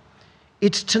myself.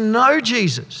 It's to know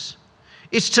Jesus.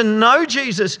 It's to know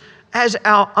Jesus as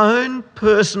our own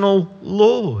personal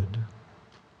Lord.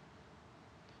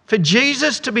 For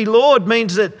Jesus to be Lord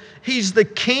means that he's the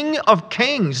King of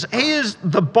Kings. He is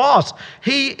the boss.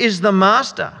 He is the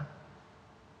master.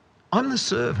 I'm the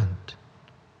servant.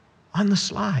 I'm the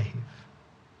slave.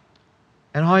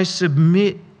 And I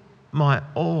submit my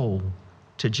all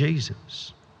to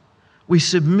Jesus. We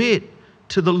submit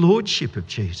to the lordship of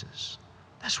Jesus.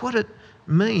 That's what it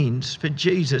means for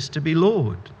Jesus to be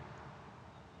Lord.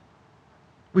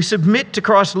 We submit to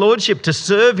Christ's lordship, to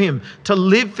serve him, to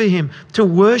live for him, to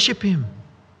worship him.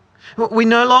 We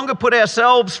no longer put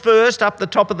ourselves first up the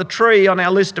top of the tree on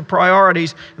our list of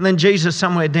priorities and then Jesus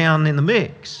somewhere down in the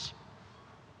mix.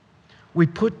 We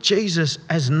put Jesus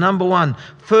as number one,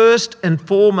 first and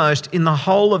foremost in the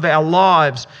whole of our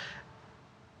lives.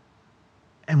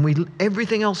 And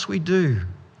everything else we do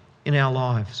in our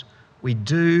lives, we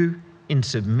do in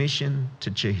submission to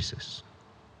Jesus.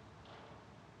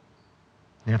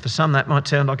 Now, for some, that might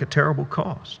sound like a terrible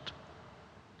cost.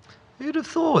 Who'd have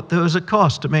thought there was a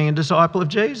cost to being a disciple of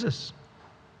Jesus?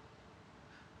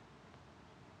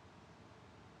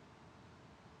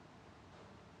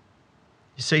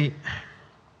 You see,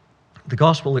 the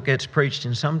gospel that gets preached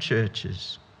in some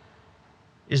churches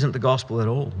isn't the gospel at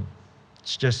all.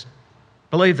 It's just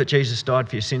believe that Jesus died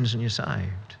for your sins and you're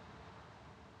saved.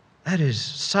 That is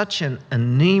such an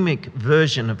anemic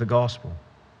version of the gospel.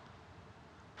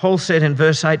 Paul said in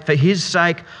verse 8, for his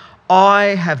sake,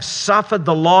 I have suffered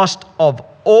the loss of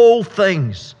all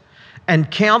things and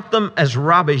count them as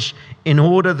rubbish in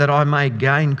order that I may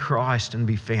gain Christ and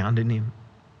be found in him.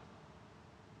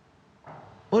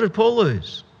 What did Paul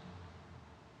lose?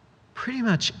 Pretty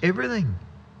much everything.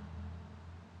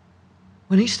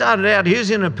 When he started out, he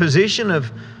was in a position of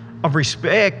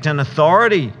respect and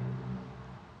authority.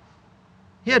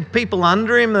 He had people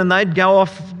under him and they'd go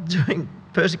off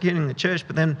persecuting the church.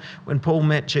 But then when Paul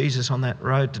met Jesus on that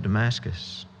road to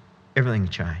Damascus, everything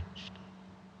changed.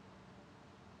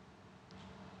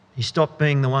 He stopped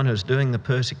being the one who was doing the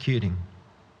persecuting.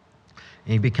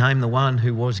 He became the one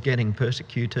who was getting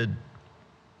persecuted.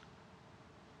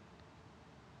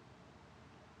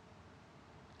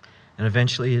 And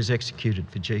eventually he is executed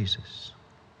for Jesus.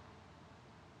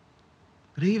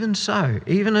 But even so,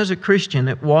 even as a Christian,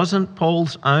 it wasn't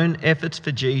Paul's own efforts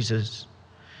for Jesus,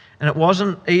 and it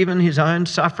wasn't even his own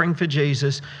suffering for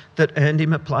Jesus that earned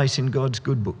him a place in God's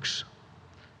good books.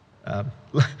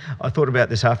 I thought about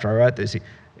this after I wrote this.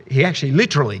 He actually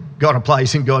literally got a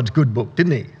place in God's good book,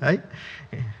 didn't he? Hey?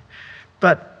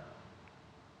 But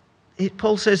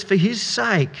Paul says, for his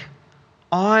sake,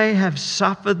 I have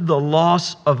suffered the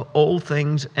loss of all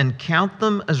things and count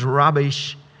them as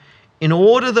rubbish in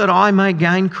order that I may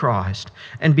gain Christ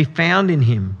and be found in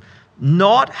him,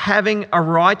 not having a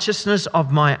righteousness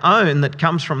of my own that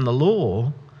comes from the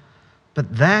law,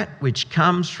 but that which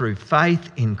comes through faith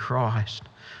in Christ,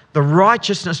 the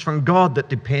righteousness from God that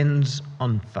depends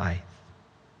on faith.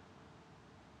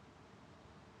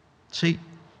 See,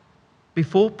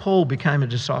 before Paul became a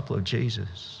disciple of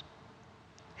Jesus,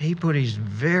 he put his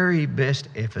very best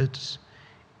efforts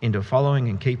into following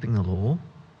and keeping the law.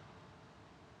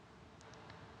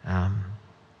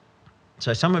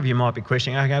 So some of you might be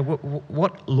questioning, okay,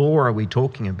 what law are we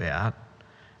talking about?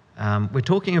 We're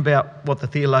talking about what the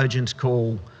theologians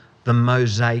call the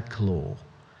Mosaic law.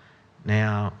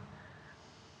 Now,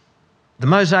 The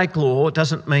Mosaic law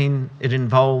doesn't mean it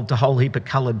involved a whole heap of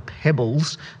coloured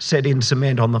pebbles set in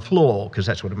cement on the floor, because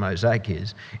that's what a mosaic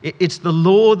is. It's the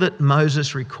law that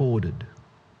Moses recorded,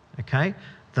 okay?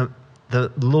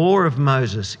 The law of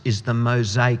Moses is the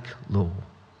Mosaic law.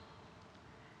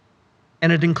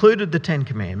 And it included the Ten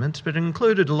Commandments, but it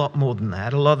included a lot more than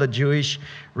that. A lot of the Jewish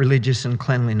religious and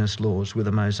cleanliness laws were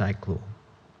the Mosaic law.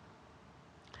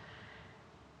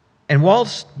 And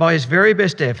whilst by his very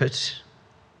best efforts,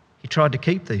 he tried to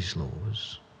keep these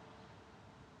laws,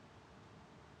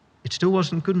 it still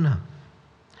wasn't good enough.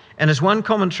 And as one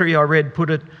commentary I read put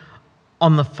it,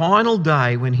 on the final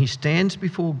day when he stands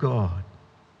before God,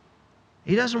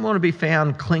 he doesn't want to be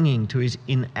found clinging to his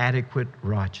inadequate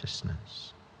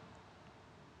righteousness.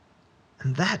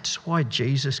 And that's why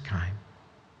Jesus came.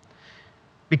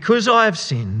 Because I have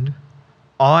sinned,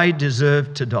 I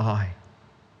deserve to die.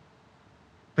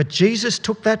 But Jesus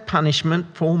took that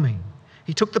punishment for me.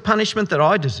 He took the punishment that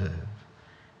I deserve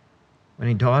when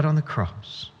he died on the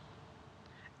cross.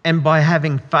 And by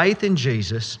having faith in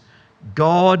Jesus,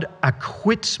 God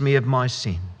acquits me of my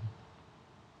sin.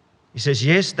 He says,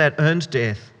 yes, that earns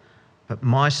death, but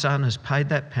my Son has paid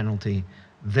that penalty.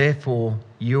 Therefore,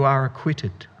 you are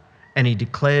acquitted. And he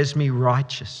declares me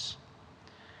righteous.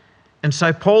 And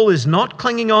so Paul is not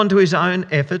clinging on to his own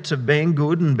efforts of being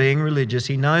good and being religious.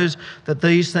 He knows that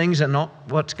these things are not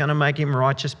what's going to make him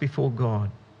righteous before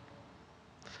God.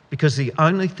 Because the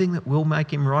only thing that will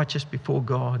make him righteous before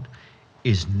God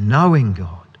is knowing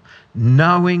God,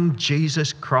 knowing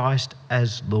Jesus Christ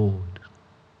as Lord.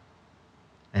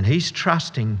 And he's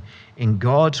trusting in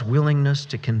God's willingness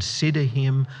to consider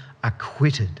him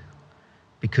acquitted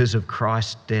because of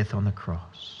Christ's death on the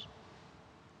cross.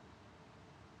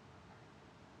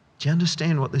 Do you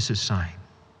understand what this is saying?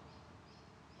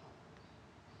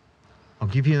 I'll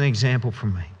give you an example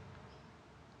from me.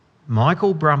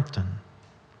 Michael Brumpton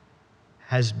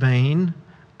has been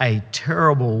a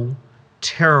terrible,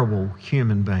 terrible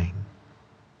human being.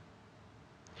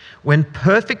 When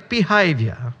perfect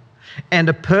behaviour and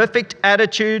a perfect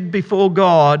attitude before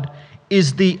God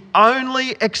is the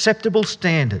only acceptable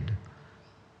standard,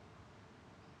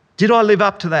 did I live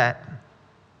up to that?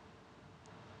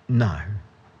 No.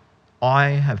 I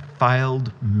have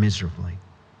failed miserably.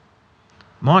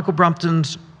 Michael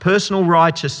Brumpton's personal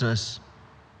righteousness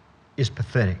is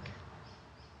pathetic.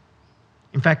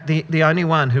 In fact, the only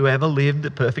one who ever lived a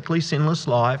perfectly sinless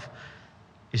life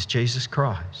is Jesus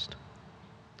Christ.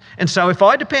 And so if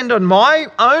I depend on my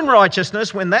own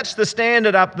righteousness when that's the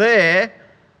standard up there,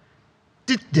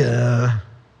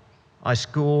 I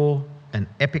score an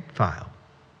epic fail.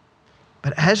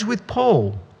 But as with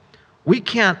Paul, we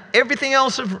count everything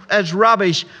else as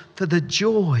rubbish for the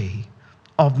joy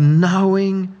of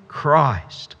knowing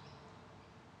Christ.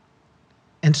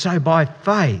 And so by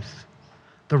faith,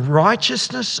 the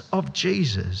righteousness of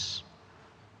Jesus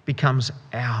becomes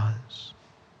ours.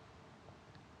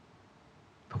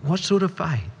 But what sort of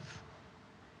faith?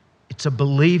 It's a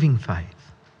believing faith.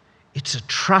 It's a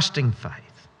trusting faith.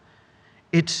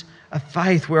 It's a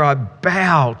faith where I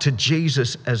bow to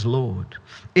Jesus as Lord.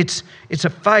 It's a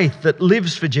faith that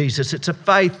lives for Jesus. It's a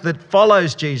faith that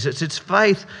follows Jesus. It's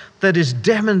faith that is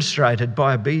demonstrated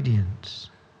by obedience.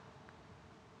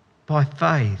 By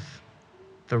faith,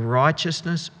 the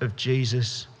righteousness of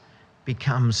Jesus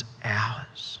becomes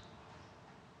ours.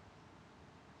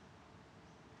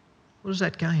 What does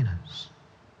that gain us?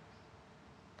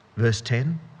 Verse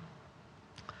 10,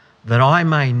 that I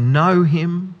may know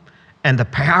him and the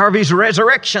power of his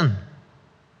resurrection,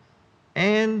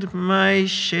 and may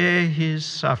share his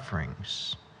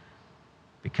sufferings,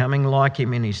 becoming like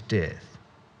him in his death.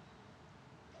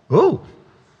 Ooh,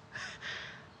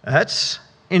 that's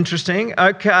interesting.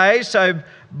 Okay, so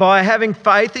by having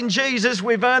faith in Jesus,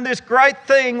 we've earned this great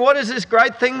thing. What is this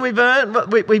great thing we've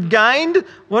earned? We've gained?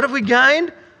 What have we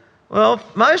gained? Well,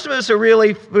 most of us are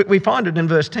really, we find it in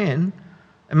verse 10,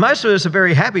 and most of us are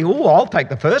very happy. Oh, I'll take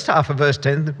the first half of verse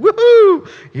 10. Woohoo!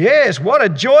 Yes, what a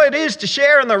joy it is to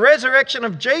share in the resurrection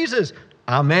of Jesus.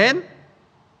 Amen?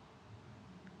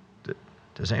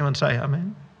 Does anyone say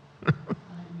amen?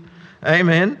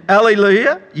 Amen.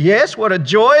 Hallelujah. Yes, what a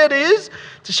joy it is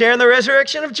to share in the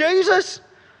resurrection of Jesus.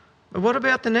 But what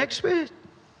about the next bit?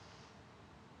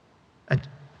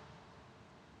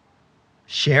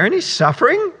 Sharing his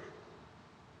suffering?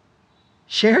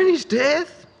 Sharing his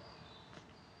death?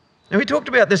 And we talked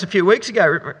about this a few weeks ago.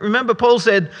 Remember, Paul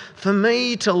said, for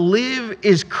me to live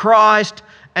is Christ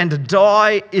and to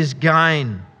die is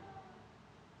gain.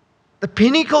 The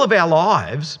pinnacle of our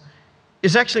lives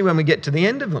is actually when we get to the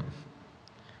end of them.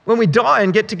 When we die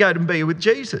and get to go to be with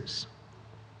Jesus.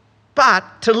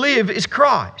 But to live is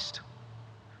Christ.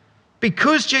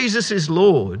 Because Jesus is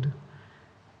Lord,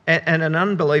 and an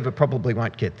unbeliever probably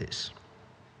won't get this.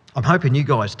 I'm hoping you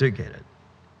guys do get it.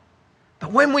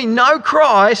 But when we know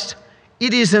Christ,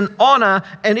 it is an honour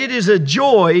and it is a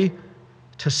joy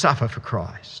to suffer for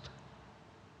Christ.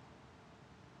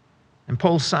 And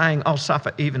Paul's saying, I'll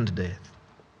suffer even to death.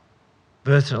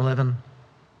 Verse 11,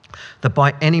 that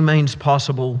by any means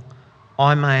possible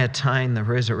I may attain the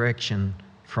resurrection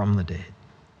from the dead.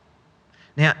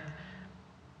 Now,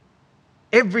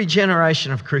 every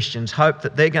generation of Christians hope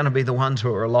that they're going to be the ones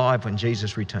who are alive when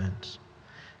Jesus returns.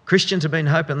 Christians have been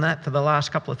hoping that for the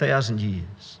last couple of thousand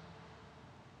years.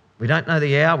 We don't know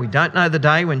the hour, we don't know the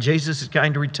day when Jesus is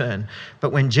going to return.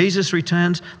 But when Jesus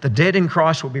returns, the dead in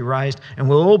Christ will be raised and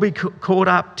we'll all be caught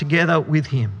up together with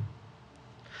him.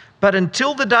 But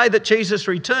until the day that Jesus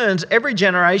returns, every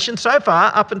generation so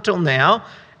far, up until now,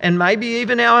 and maybe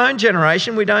even our own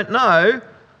generation, we don't know,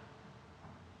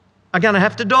 are going to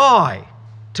have to die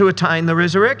to attain the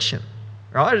resurrection,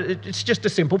 right? It's just a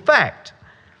simple fact.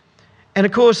 And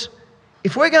of course,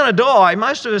 if we're going to die,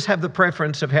 most of us have the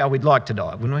preference of how we'd like to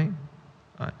die, wouldn't we?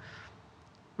 Right.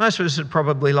 Most of us would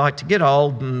probably like to get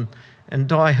old and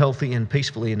die healthy and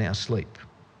peacefully in our sleep.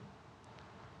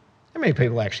 How many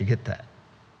people actually get that?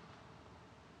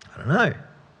 I don't know.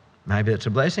 Maybe it's a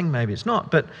blessing, maybe it's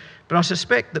not. But I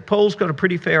suspect that Paul's got a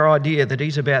pretty fair idea that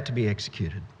he's about to be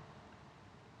executed.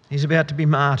 He's about to be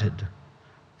martyred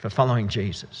for following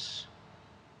Jesus.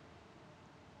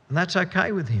 And that's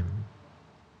okay with him.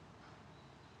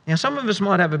 Now, some of us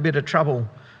might have a bit of trouble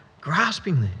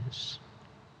grasping this.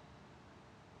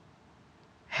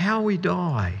 How we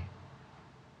die,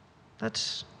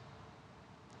 that's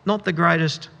not the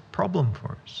greatest problem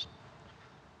for us.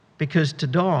 Because to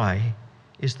die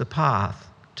is the path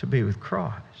to be with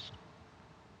Christ.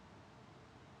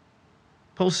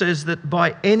 Paul says that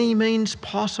by any means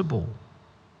possible,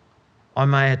 I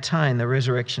may attain the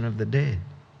resurrection of the dead.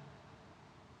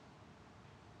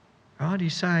 Right?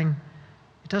 He's saying,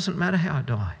 it doesn't matter how I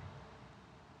die.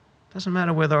 It doesn't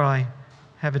matter whether I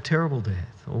have a terrible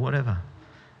death or whatever.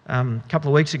 A couple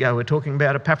of weeks ago, we were talking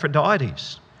about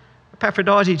Epaphroditus.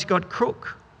 Epaphroditus got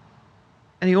crook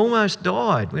and he almost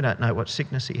died. We don't know what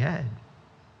sickness he had.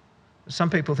 Some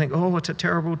people think, oh, it's a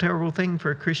terrible, terrible thing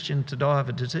for a Christian to die of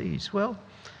a disease. Well,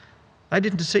 they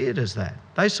didn't see it as that.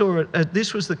 They saw it,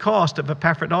 this was the cost of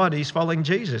Epaphroditus following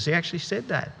Jesus. He actually said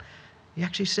that. He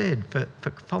actually said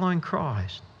for following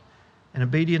Christ and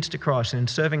obedience to Christ and in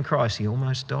serving Christ, he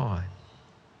almost died.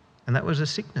 And that was a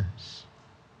sickness.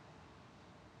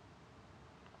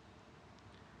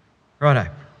 Righto.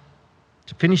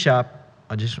 To finish up,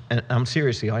 I'm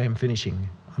seriously, I am finishing.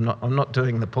 I'm not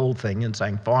doing the Paul thing and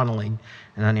saying finally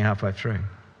and only halfway through.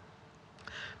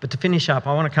 But to finish up,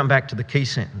 I want to come back to the key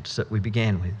sentence that we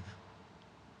began with.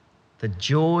 The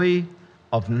joy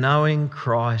of knowing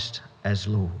Christ as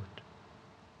Lord.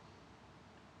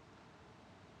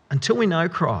 Until we know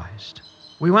Christ,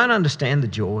 we won't understand the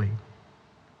joy.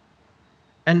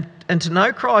 And to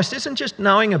know Christ isn't just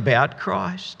knowing about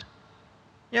Christ.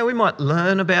 Yeah, we might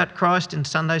learn about Christ in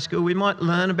Sunday school. We might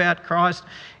learn about Christ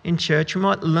in church. We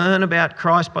might learn about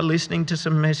Christ by listening to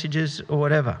some messages or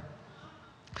whatever.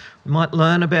 We might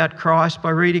learn about Christ by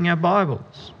reading our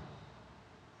Bibles.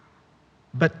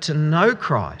 But to know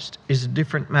Christ is a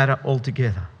different matter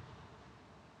altogether.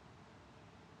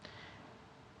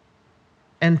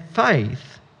 And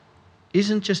faith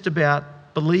isn't just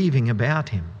about believing about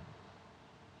him.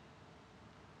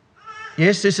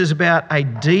 Yes, this is about a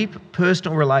deep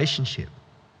personal relationship,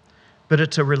 but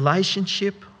it's a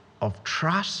relationship of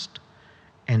trust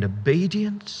and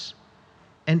obedience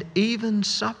and even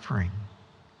suffering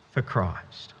for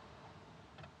Christ.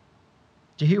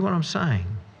 Do you hear what I'm saying?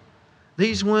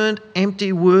 These weren't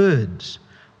empty words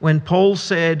when Paul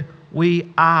said,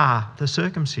 we are the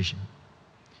circumcision.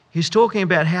 He's talking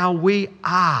about how we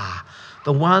are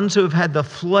the ones who have had the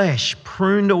flesh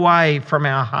pruned away from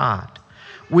our heart.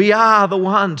 We are the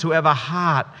ones who have a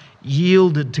heart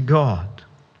yielded to God.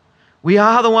 We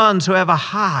are the ones who have a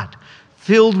heart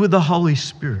filled with the Holy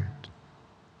Spirit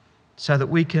so that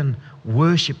we can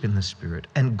worship in the Spirit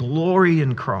and glory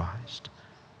in Christ.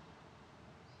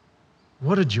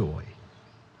 What a joy.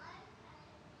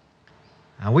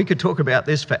 We could talk about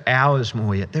this for hours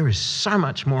more yet. There is so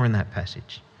much more in that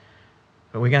passage.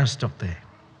 But we're going to stop there.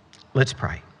 Let's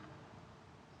pray.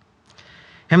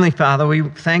 Heavenly Father, we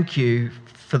thank you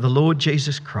for the Lord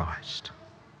Jesus Christ.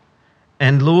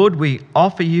 And Lord, we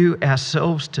offer you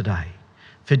ourselves today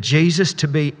for Jesus to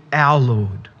be our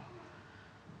Lord.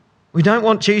 We don't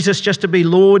want Jesus just to be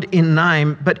Lord in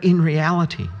name, but in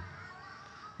reality.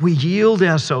 We yield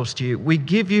ourselves to you. We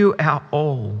give you our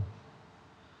all.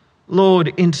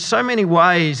 Lord, in so many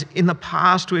ways, in the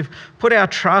past, we've put our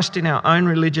trust in our own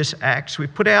religious acts.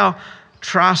 We've put our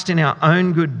trust in our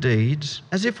own good deeds,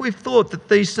 as if we've thought that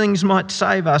these things might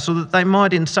save us or that they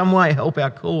might in some way help our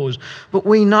cause. But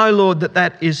we know, Lord, that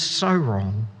that is so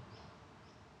wrong,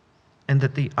 and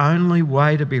that the only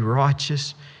way to be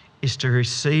righteous is to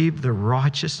receive the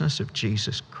righteousness of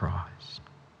Jesus Christ.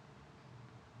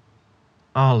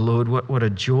 Oh, Lord, what a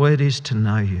joy it is to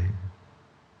know you.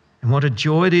 And what a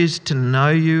joy it is to know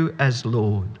you as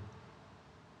Lord.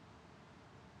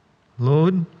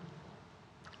 Lord,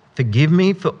 forgive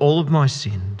me for all of my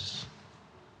sins.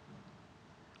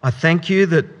 I thank you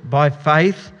that by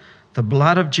faith, the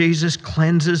blood of Jesus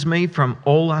cleanses me from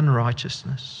all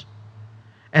unrighteousness.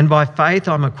 And by faith,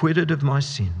 I'm acquitted of my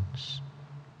sins.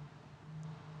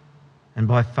 And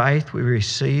by faith, we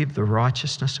receive the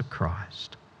righteousness of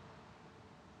Christ.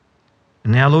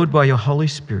 And now, Lord, by your Holy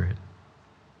Spirit,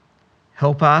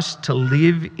 help us to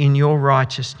live in your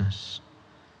righteousness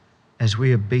as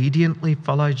we obediently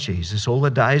follow Jesus all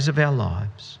the days of our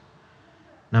lives,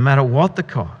 no matter what the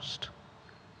cost,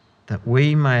 that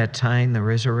we may attain the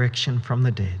resurrection from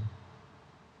the dead.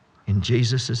 In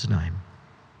Jesus' name,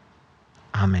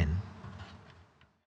 amen.